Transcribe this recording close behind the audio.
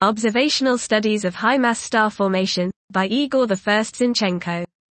Observational Studies of High-Mass Star Formation, by Igor I Zinchenko.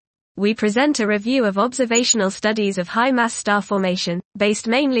 We present a review of observational studies of high-mass star formation, based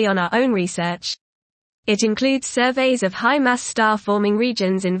mainly on our own research. It includes surveys of high-mass star-forming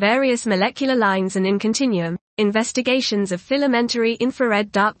regions in various molecular lines and in continuum, investigations of filamentary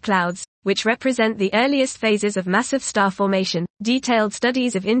infrared dark clouds, which represent the earliest phases of massive star formation, detailed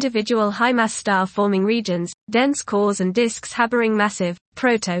studies of individual high-mass star-forming regions, dense cores and disks harboring massive,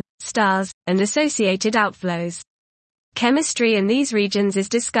 proto-stars, and associated outflows. Chemistry in these regions is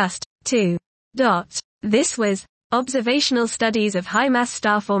discussed, too. This was Observational Studies of High-Mass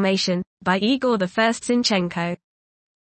Star Formation, by Igor I Zinchenko.